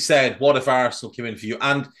basically said, what if Arsenal came in for you?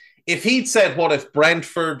 And if he'd said, what if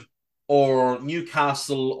Brentford or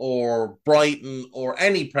Newcastle or Brighton or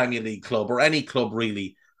any Premier League club or any club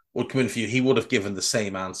really would come in for you, he would have given the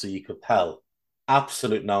same answer, you could tell.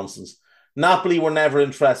 Absolute nonsense. Napoli were never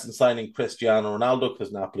interested in signing Cristiano Ronaldo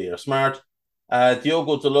because Napoli are smart.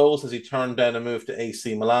 Diogo Dalot says he turned down a move to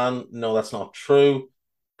AC Milan. No, that's not true.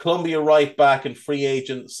 Colombia right back and free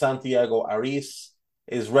agent Santiago Arias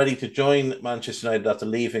is ready to join Manchester United after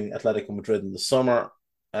leaving Atletico Madrid in the summer.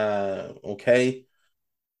 Okay.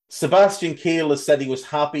 Sebastian Kehl has said he was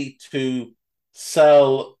happy to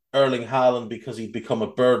sell Erling Haaland because he'd become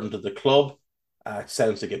a burden to the club. It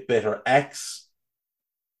sounds like a bitter ex.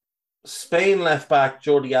 Spain left back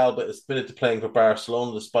Jordi Alba is committed to playing for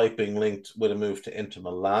Barcelona despite being linked with a move to Inter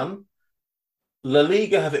Milan. La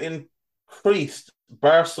Liga have increased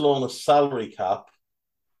Barcelona's salary cap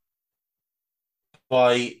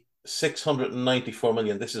by 694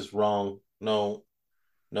 million. This is wrong. No,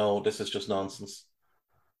 this is just nonsense.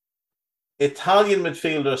 Italian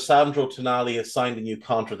midfielder Sandro Tonali has signed a new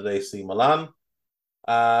contract at AC Milan.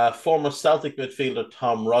 Former Celtic midfielder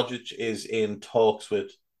Tom Rogic is in talks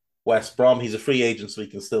with West Brom. He's a free agent, so he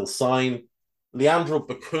can still sign. Leandro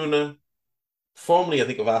Bacuna, formerly, I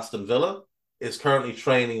think, of Aston Villa, is currently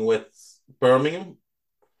training with Birmingham.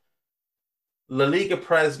 La Liga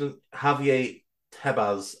president Javier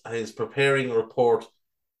Tebas is preparing a report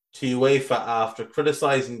to UEFA after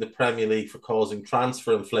criticising the Premier League for causing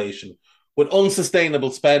transfer inflation with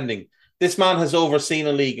unsustainable spending. This man has overseen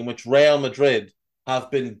a league in which Real Madrid have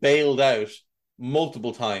been bailed out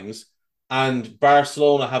multiple times and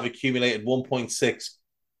Barcelona have accumulated 1.6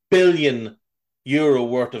 billion euro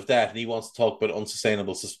worth of debt, and he wants to talk about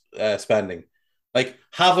unsustainable spending. Like,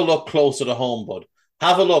 have a look closer to home, bud.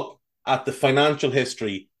 Have a look at the financial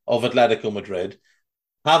history of Atletico Madrid.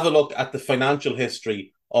 Have a look at the financial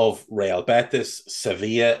history of Real Betis,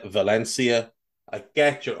 Sevilla, Valencia.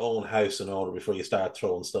 Get your own house in order before you start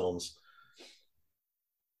throwing stones.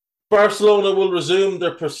 Barcelona will resume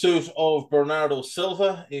their pursuit of Bernardo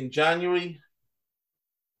Silva in January.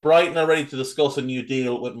 Brighton are ready to discuss a new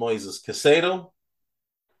deal with Moises Caicedo.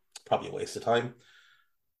 Probably a waste of time.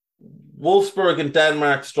 Wolfsburg and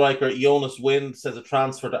Denmark striker Jonas Wind says a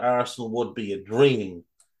transfer to Arsenal would be a dream.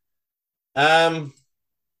 Now,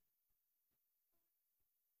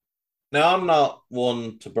 I'm not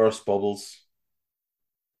one to burst bubbles,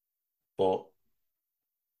 but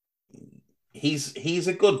he's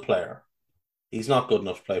a good player. He's not good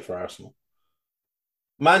enough to play for Arsenal.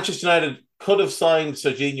 Manchester United could have signed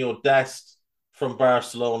Serginho Dest from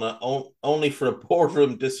Barcelona only for a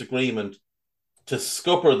boardroom disagreement to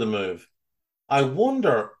scupper the move. I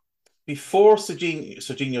wonder, before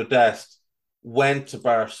Serginho Dest went to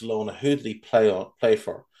Barcelona, who did he play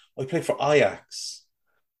for? He played for Ajax.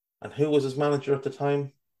 And who was his manager at the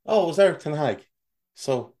time? Oh, it was Erik ten Hag.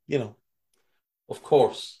 So, of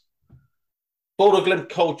course. Bodo Glimt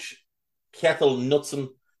coach Kjetil Knutsen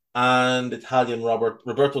and Italian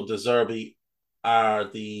Roberto De Zerbi are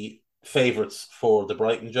the favourites for the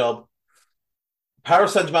Brighton job.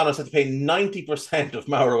 Paris Saint-Germain are set to pay 90% of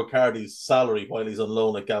Mauro Icardi's salary while he's on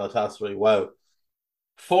loan at Galatasaray. Wow.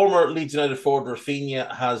 Former Leeds United forward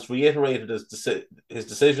Rafinha has reiterated his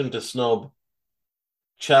decision to snub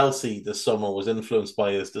Chelsea this summer was influenced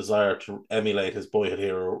by his desire to emulate his boyhood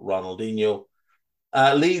hero Ronaldinho.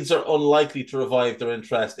 Leeds are unlikely to revive their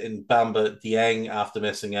interest in Bamba Dieng after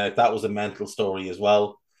missing out. That was a mental story as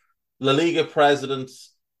well. La Liga president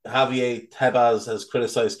Javier Tebas has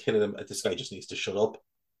criticised Kylian. This guy just needs to shut up.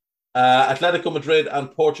 Atletico Madrid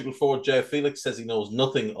and Portugal forward João Felix says he knows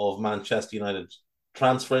nothing of Manchester United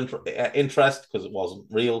transfer interest because it wasn't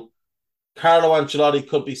real. Carlo Ancelotti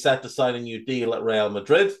could be set to sign a new deal at Real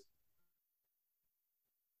Madrid.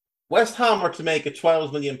 West Ham are to make a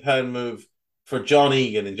 £12 million move for John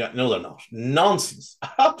Egan. No, they're not. Nonsense.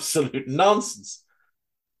 Absolute nonsense.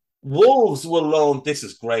 Wolves will launch. This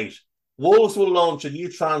is great. Wolves will launch a new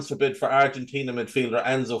transfer bid for Argentina midfielder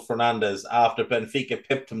Enzo Fernandez after Benfica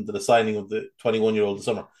pipped him to the signing of the 21-year-old in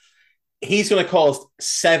summer. He's going to cost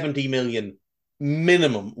 70 million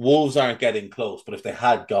minimum. Wolves aren't getting close, but if they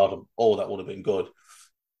had got him, that would have been good.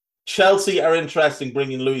 Chelsea are interested in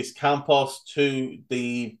bringing Luis Campos to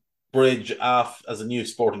the bridge as a new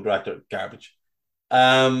sporting director. Garbage.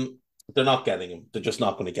 They're not getting him. They're just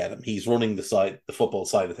not going to get him. He's running the football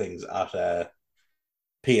side of things at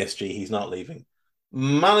PSG. He's not leaving.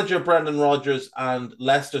 Manager Brendan Rodgers and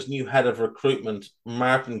Leicester's new head of recruitment,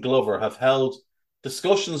 Martin Glover, have held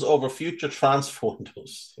discussions over future transfer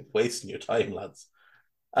windows. Wasting your time, lads.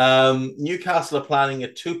 Newcastle are planning a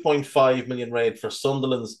 2.5 million raid for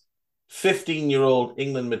Sunderland's 15-year-old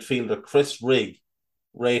England midfielder Chris Rigg,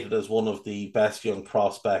 rated as one of the best young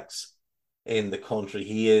prospects in the country.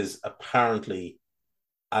 He is apparently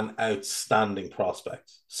an outstanding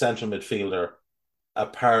prospect. Central midfielder.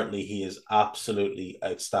 Apparently, he is absolutely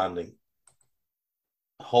outstanding.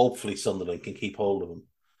 Hopefully, Sunderland can keep hold of him.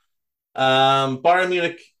 Bayern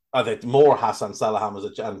Munich, I think more Hassan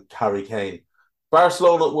Salihamidzic and Harry Kane.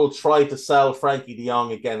 Barcelona will try to sell Frankie de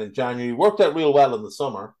Jong again in January. Worked out real well in the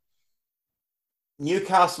summer.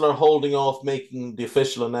 Newcastle are holding off making the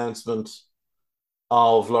official announcement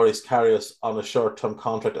of Loris Karius on a short-term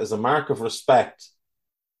contract as a mark of respect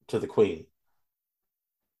to the Queen.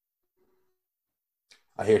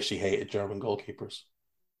 I hear she hated German goalkeepers.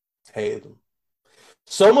 Hated them.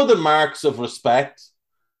 Some of the marks of respect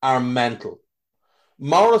are mental.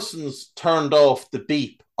 Morrison's turned off the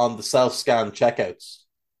beep on the self-scan checkouts.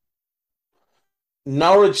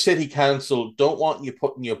 Norwich City Council don't want you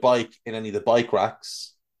putting your bike in any of the bike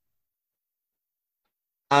racks.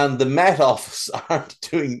 And the Met Office aren't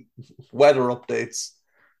doing weather updates.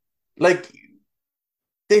 Like,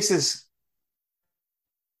 this is...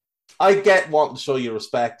 I get wanting to show you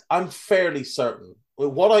respect. I'm fairly certain with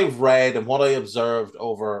what I've read and what I observed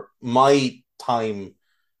over my time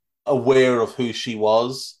aware of who she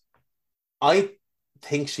was, I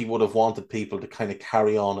think she would have wanted people to kind of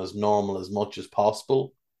carry on as normal as much as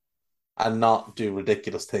possible and not do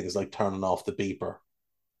ridiculous things like turning off the beeper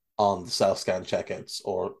on the self-scan checkouts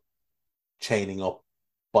or chaining up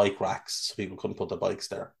bike racks so people couldn't put their bikes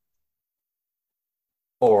there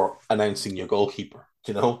or announcing your goalkeeper,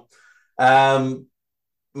 you know?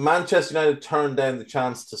 Manchester United turned down the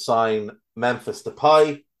chance to sign Memphis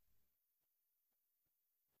Depay.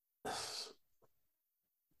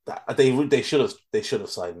 They should have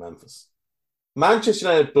signed Memphis.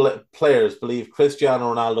 Manchester United players believe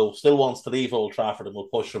Cristiano Ronaldo still wants to leave Old Trafford and will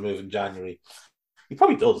push for a move in January. He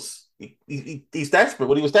probably does. He's desperate.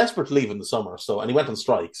 Well, he was desperate to leave in the summer, and he went on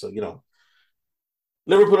strike. So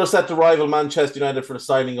Liverpool are set to rival Manchester United for the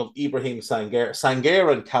signing of Ibrahim Sangare.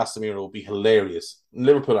 Sangare and Casemiro would be hilarious.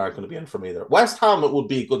 Liverpool aren't going to be in for him either. West Ham would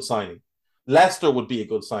be a good signing. Leicester would be a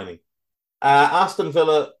good signing. Aston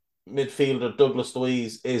Villa midfielder Douglas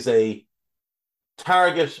Luiz is a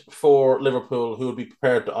target for Liverpool, who would be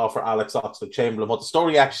prepared to offer Alex Oxlade-Chamberlain. What the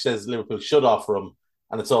story actually says Liverpool should offer him,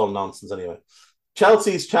 and it's all nonsense anyway.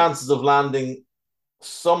 Chelsea's chances of landing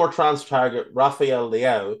summer transfer target Rafael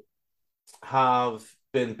Leao have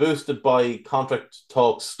been boosted by contract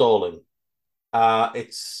talks stalling.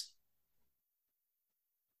 It's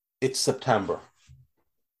September.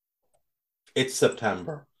 It's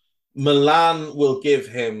September. Milan will give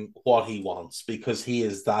him what he wants because he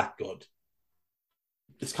is that good.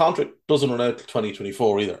 His contract doesn't run out till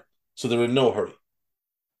 2024 either, so they're in no hurry.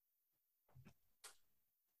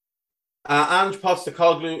 Ange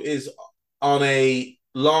Postecoglou is on a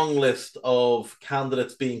long list of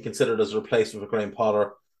candidates being considered as a replacement for Graham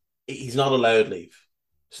Potter. He's not allowed leave.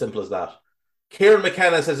 Simple as that. Kieran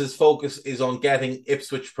McKenna says his focus is on getting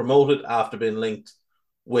Ipswich promoted after being linked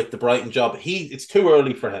with the Brighton job. It's too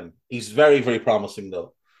early for him. He's very, very promising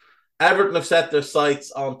though. Everton have set their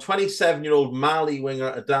sights on 27-year-old Mali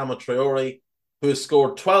winger Adama Traore, who has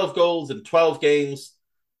scored 12 goals in 12 games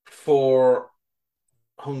for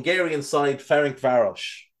Hungarian side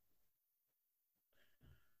Ferencváros.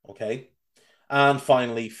 Okay. And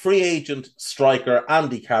finally, free agent striker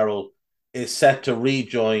Andy Carroll is set to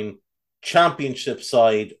rejoin Championship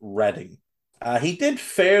side Reading. He did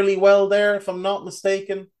fairly well there, if I'm not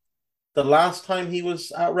mistaken, the last time he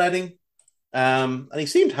was at Reading. And he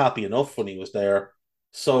seemed happy enough when he was there.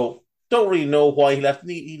 So don't really know why he left.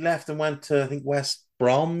 He left and went to, I think, West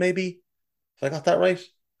Brom, maybe. If I got that right.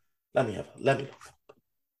 Let me look.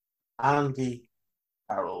 Andy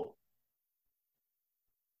Carroll.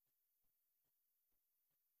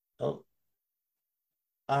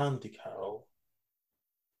 Andy Carroll.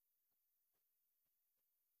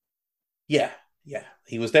 Yeah.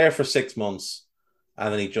 He was there for 6 months,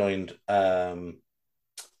 and then he joined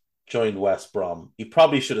West Brom. He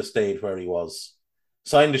probably should have stayed where he was.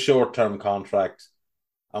 Signed a short-term contract,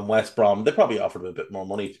 and West Brom, they probably offered him a bit more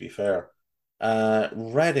money, to be fair.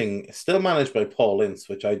 Reading, still managed by Paul Ince,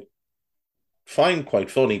 which I find quite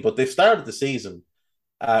funny, but they started the season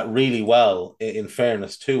really well, in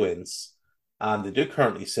fairness to Ince, and they do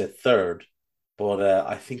currently sit third, but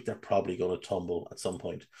I think they're probably going to tumble at some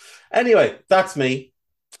point. Anyway, that's me.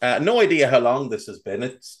 No idea how long this has been.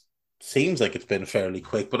 It seems like it's been fairly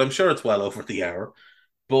quick, but I'm sure it's well over the hour.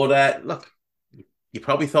 But look, you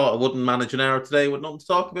probably thought I wouldn't manage an hour today with nothing to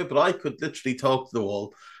talk about, but I could literally talk to the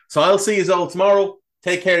wall. So I'll see you all tomorrow.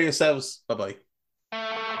 Take care of yourselves. Bye-bye.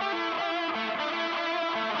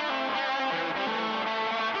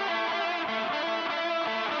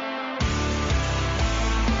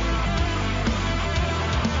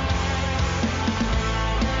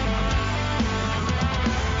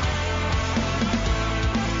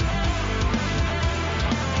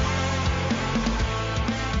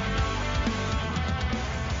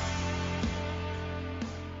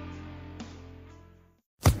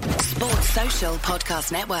 Social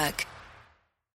Podcast Network.